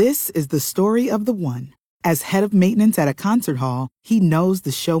This is the story of the one. As head of maintenance at a concert hall, he knows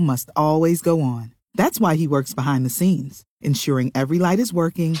the show must always go on. That's why he works behind the scenes, ensuring every light is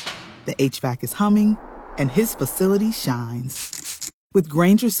working, the HVAC is humming, and his facility shines. With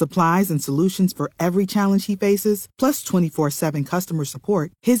Grainger's supplies and solutions for every challenge he faces, plus 24/7 customer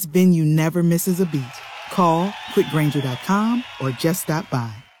support, his venue never misses a beat. Call quickgrainger.com or just stop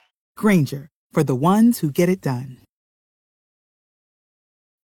by. Grainger, for the ones who get it done.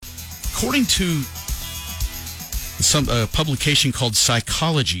 According to some publication called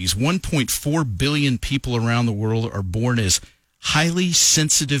Psychologies, 1.4 billion people around the world are born as highly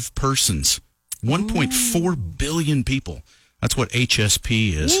sensitive persons. 1.4 billion people. That's what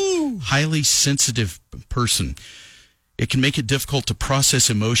HSP is. Ooh. Highly sensitive person. It can make it difficult to process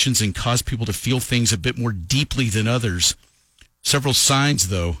emotions and cause people to feel things a bit more deeply than others. Several signs,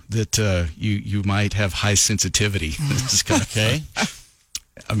 though, that you might have high sensitivity. This is kind of okay.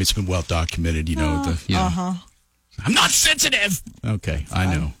 I mean, it's been well documented, you know. I'm not sensitive. Okay,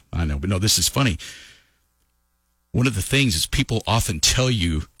 I know. But no, this is funny. One of the things is people often tell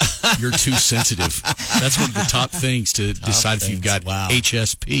you you're too sensitive. That's one of the top things to decide if you've got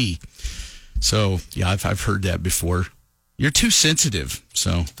HSP. So, yeah, I've heard that before. You're too sensitive.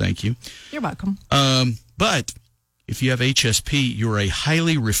 So, thank you. You're welcome. But if you have HSP, you're a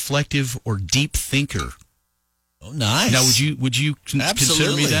highly reflective or deep thinker. Oh, nice. Now, would you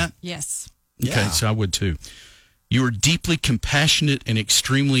consider me that? Yes. Okay, Yeah. so I would too. You are deeply compassionate and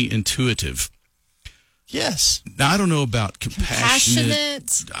extremely intuitive. Yes. Now, I don't know about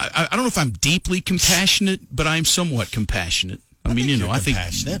compassionate. I don't know if I'm deeply compassionate, but I'm somewhat compassionate. I mean, you know, I think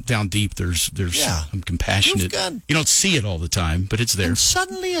down deep there's I'm compassionate. You don't see it all the time, but it's there. And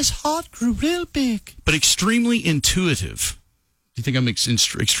suddenly his heart grew real big. But extremely intuitive. Do you think I'm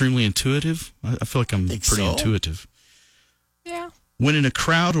extremely intuitive? I feel like I'm pretty intuitive. Yeah. When in a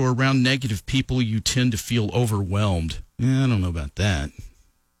crowd or around negative people, you tend to feel overwhelmed. Yeah, I don't know about that.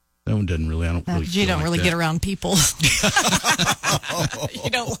 That one doesn't really. I don't really. You don't really get around people. You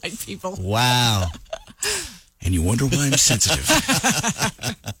don't like people. Wow. And you wonder why I'm sensitive.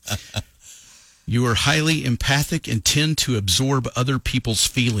 You are highly empathic and tend to absorb other people's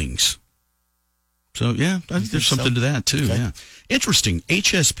feelings. So, yeah, I think there's something to that, too. Okay. Yeah, interesting.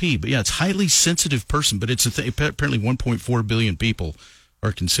 HSP, but yeah, it's highly sensitive person, but it's apparently 1.4 billion people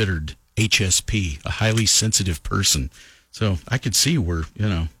are considered HSP, a highly sensitive person. So I could see where, you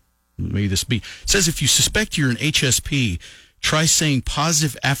know, maybe this be. It says if you suspect you're an HSP, try saying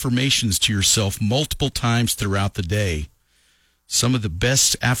positive affirmations to yourself multiple times throughout the day. Some of the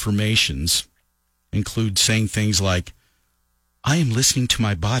best affirmations include saying things like, I am listening to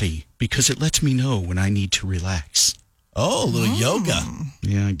my body because it lets me know when I need to relax. Oh, a little yoga.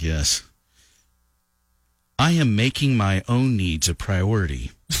 Yeah, I guess. I am making my own needs a priority.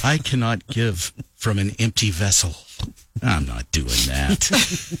 I cannot give from an empty vessel. I'm not doing that.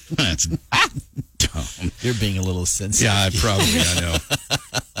 That's dumb. You're being a little sensitive. Yeah, I know.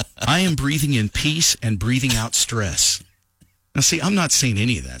 I am breathing in peace and breathing out stress. Now, see, I'm not saying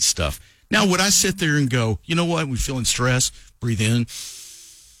any of that stuff. Now, would I sit there and go, you know what, we're feeling stress, breathe in,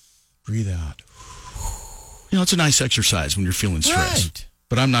 breathe out. You know, it's a nice exercise when you're feeling stress. Right.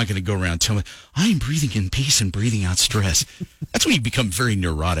 But I'm not going to go around telling, I am breathing in peace and breathing out stress. That's when you become very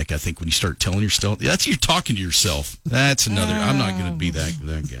neurotic, I think, when you start telling yourself. That's you're talking to yourself. That's another, I'm not going to be that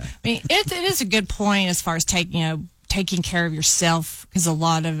guy. I mean, it is a good point as far as taking care of yourself, because a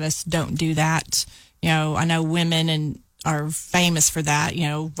lot of us don't do that. You know, I know women are famous for that, you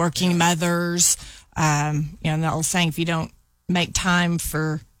know, working mothers. You know, the old saying, if you don't make time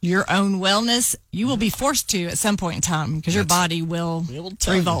for your own wellness, you will be forced to at some point in time, because your body will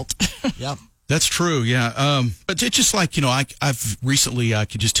revolt. Yep. That's true, yeah. But it's just like, you know, I've recently, I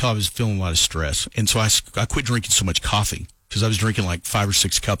could just tell I was feeling a lot of stress. And so I quit drinking so much coffee, because I was drinking like 5 or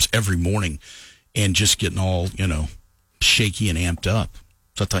 6 cups every morning and just getting all, you know, shaky and amped up.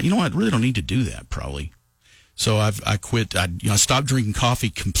 So I thought, you know what, I really don't need to do that probably. So I quit. I stopped drinking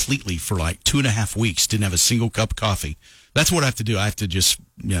coffee completely for like 2.5 weeks. Didn't have a single cup of coffee. That's what I have to do. I have to just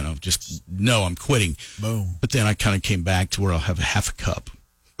know I'm quitting. Boom. But then I kind of came back to where I'll have a half a cup.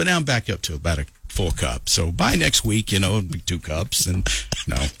 But now I'm back up to about a full cup. So by next week, you know, it'll be 2 cups. And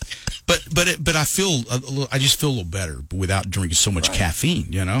no, but I feel I just feel a little better without drinking so much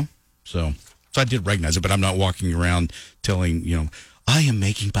caffeine. You know, so I did recognize it, but I'm not walking around telling, you know, I am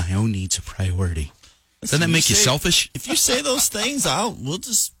making my own needs a priority. Doesn't that make you selfish? If you say those things,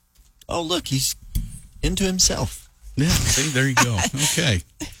 look, he's into himself. Yeah, see, there you go. Okay.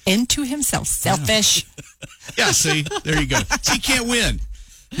 Into himself. Selfish. Yeah, see, there you go. See, you can't win.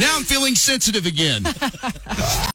 Now I'm feeling sensitive again.